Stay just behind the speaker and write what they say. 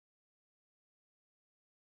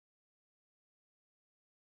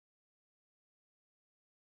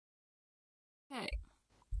Okay.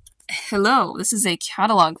 Hello, this is a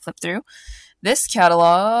catalog flip through. This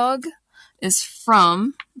catalog is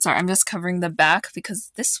from, sorry, I'm just covering the back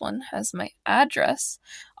because this one has my address,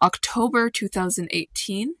 October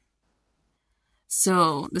 2018.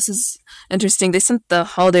 So this is interesting. They sent the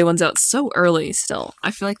holiday ones out so early still.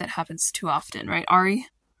 I feel like that happens too often, right, Ari?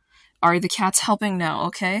 Ari, the cat's helping now,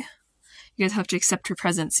 okay? You guys have to accept her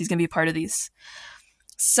presence. He's going to be a part of these.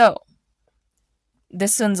 So,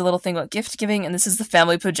 this one's a little thing about gift giving, and this is the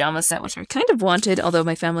family pajama set, which I kind of wanted, although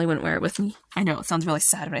my family wouldn't wear it with me. I know, it sounds really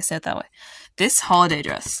sad when I say it that way. This holiday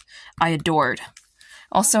dress, I adored.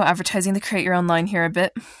 Also, advertising the Create Your Own line here a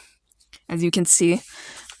bit. As you can see,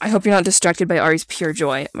 I hope you're not distracted by Ari's pure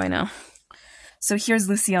joy by now. So here's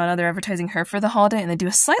Luciana, they're advertising her for the holiday, and they do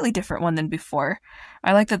a slightly different one than before.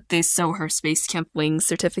 I like that they sew her Space Camp Wings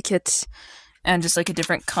certificate, and just like a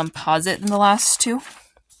different composite than the last two.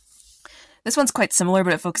 This one's quite similar,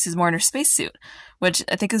 but it focuses more on her spacesuit, which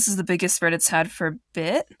I think this is the biggest spread it's had for a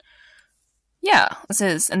bit. Yeah, this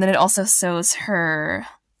is. And then it also shows her,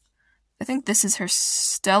 I think this is her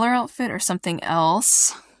stellar outfit or something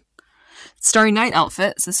else. Starry Night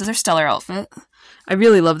outfit, so this is her stellar outfit. I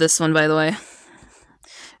really love this one, by the way.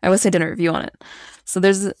 I wish I did a review on it. So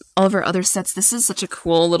there's all of her other sets. This is such a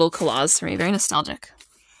cool little collage for me, very nostalgic.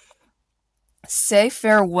 Say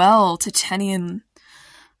farewell to Tenny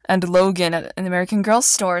and Logan at an American Girl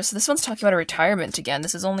store. So this one's talking about a retirement again.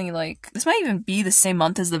 This is only like, this might even be the same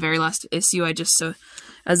month as the very last issue I just sewed,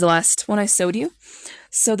 as the last one I sewed you.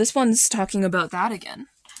 So this one's talking about that again.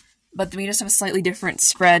 But we just have a slightly different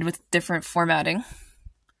spread with different formatting.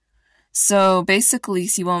 So basically,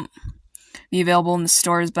 she won't be available in the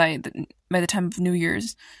stores by the time of New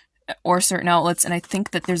Year's or certain outlets, and I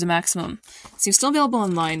think that there's a maximum. So you're still available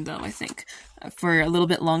online, though, I think, for a little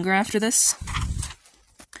bit longer after this.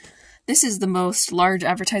 This is the most large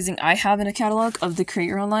advertising I have in a catalog of the Create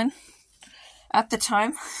Your Own line. At the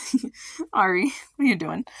time, Ari, what are you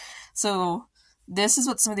doing? So this is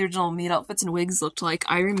what some of the original maid outfits and wigs looked like.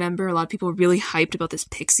 I remember a lot of people were really hyped about this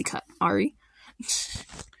pixie cut, Ari.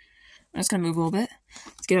 I'm just gonna move a little bit.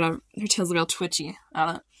 Let's get it out. Her tail's a real twitchy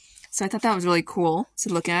on it. So I thought that was really cool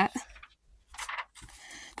to look at.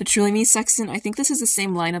 The Truly Me section, I think this is the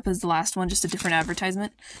same lineup as the last one, just a different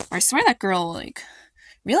advertisement. Or I swear that girl, like,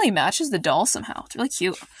 really matches the doll somehow. It's really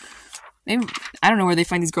cute. Maybe, I don't know where they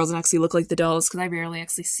find these girls that actually look like the dolls, because I rarely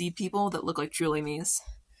actually see people that look like Truly Me's.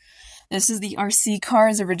 This is the RC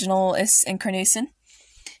Cars original incarnation.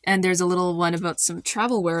 And there's a little one about some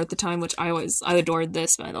travel wear at the time, which I adored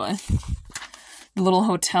this, by the way. The little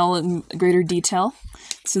hotel in greater detail.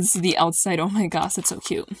 So this is the outside. Oh my gosh, that's so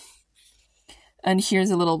cute. And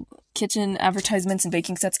here's a little kitchen advertisements and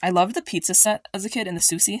baking sets. I loved the pizza set as a kid and the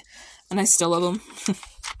sushi, and I still love them.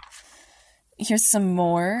 Here's some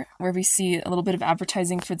more where we see a little bit of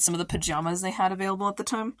advertising for some of the pajamas they had available at the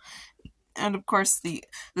time. And of course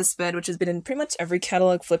this bed, which has been in pretty much every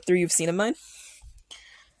catalog flip through you've seen of mine.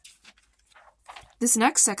 This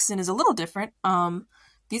next section is a little different.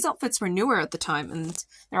 These outfits were newer at the time, and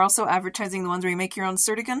they're also advertising the ones where you make your own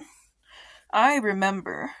surtigan. I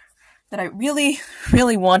remember that I really,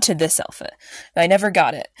 really wanted this outfit, but I never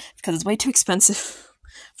got it because it's way too expensive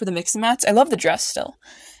for the mix and match. I love the dress still.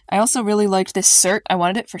 I also really liked this shirt. I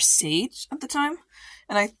wanted it for Sage at the time,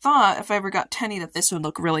 and I thought if I ever got Tenny that this would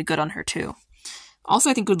look really good on her too. Also,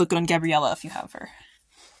 I think it would look good on Gabriella if you have her.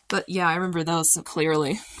 But yeah, I remember those so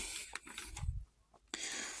clearly.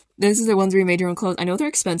 This is the ones where you made your own clothes. I know they're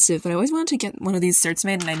expensive, but I always wanted to get one of these shirts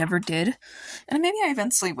made, and I never did. And maybe I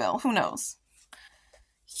eventually will. Who knows?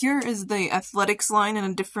 Here is the athletics line in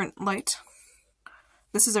a different light.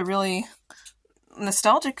 This is a really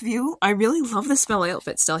nostalgic view. I really love this ballet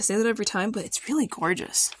outfit still. I say that every time, but it's really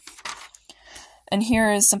gorgeous. And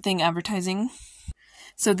here is something advertising.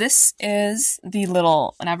 So this is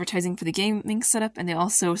an advertising for the gaming setup, and they're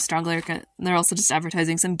also just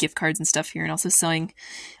advertising some gift cards and stuff here, and also selling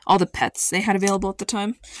all the pets they had available at the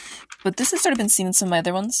time. But this has sort of been seen in some of my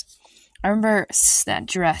other ones. I remember that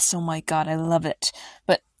dress, oh my god, I love it.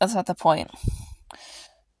 But that's not the point.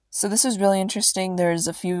 So this was really interesting.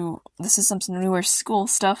 This is some newer school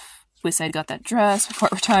stuff. Wish I'd got that dress before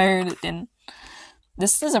I retired, and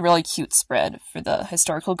this is a really cute spread for the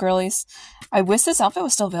historical girlies. I wish this outfit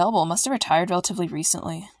was still available. It must have retired relatively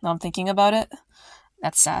recently. Now I'm thinking about it.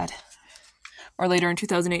 That's sad. Or later in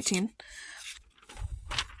 2018.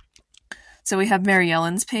 So we have Mary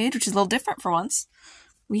Ellen's page, which is a little different for once.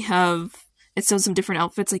 It shows some different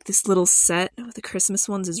outfits, like this little set with the Christmas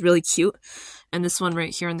ones is really cute. And this one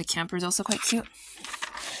right here in the camper is also quite cute.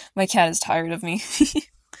 My cat is tired of me.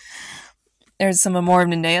 There's some more of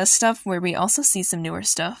Nenea stuff where we also see some newer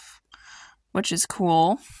stuff. which is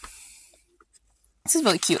cool. This is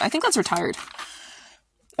really cute. I think that's retired.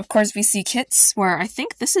 Of course, we see kits where I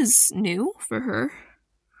think this is new for her.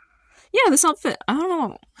 Yeah, this outfit, I don't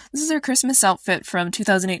know. This is her Christmas outfit from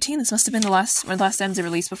 2018. This must have been the last times they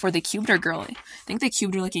released before they cubed her girly. I think they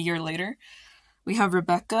cubed her like a year later. We have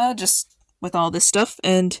Rebecca just with all this stuff,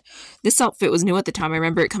 and this outfit was new at the time. I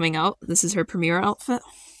remember it coming out. This is her premiere outfit,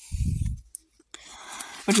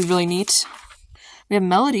 which is really neat. We have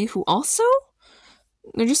Melody, who also,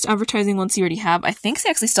 they're just advertising ones you already have. I think she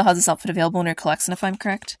actually still has this outfit available in her collection, if I'm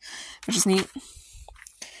correct, which is neat.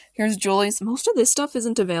 Here's Julie's. Most of this stuff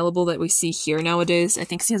isn't available that we see here nowadays. I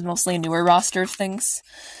think she has mostly a newer roster of things.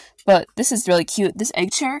 But this is really cute. This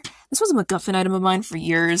egg chair, this was a MacGuffin item of mine for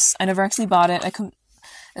years. I never actually bought it.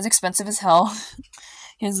 It's expensive as hell.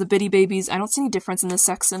 Here's the Bitty Babies. I don't see any difference in this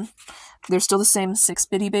section. They're still the same 6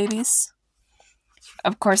 Bitty Babies.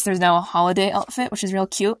 Of course, there's now a holiday outfit, which is real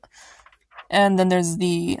cute. And then there's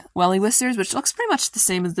the Welly Whiskers, which looks pretty much the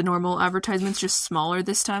same as the normal advertisements, just smaller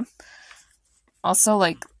this time. Also,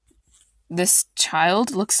 like, this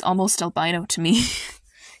child looks almost albino to me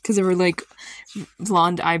because of her, like,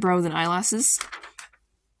 blonde eyebrows and eyelashes.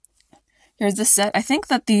 Here's the set. I think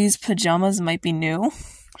that these pajamas might be newer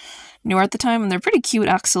at the time, and they're pretty cute,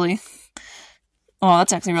 actually. Oh,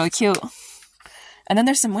 that's actually really cute. And then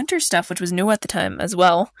there's some winter stuff, which was new at the time as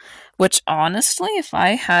well, which, honestly, if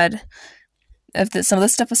some of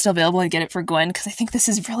this stuff was still available, I'd get it for Gwen, because I think this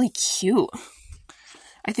is really cute.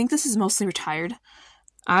 I think this is mostly retired.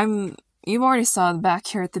 You already saw the back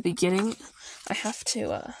here at the beginning. I have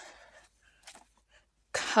to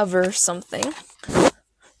cover something.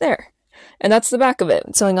 There. And that's the back of it.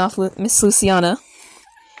 It's showing off Miss Luciana.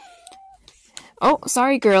 Oh,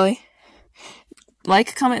 sorry, girly.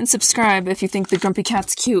 Like, comment, and subscribe if you think the grumpy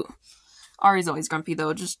cat's cute. Ari's always grumpy,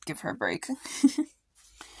 though. Just give her a break.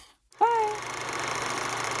 Bye!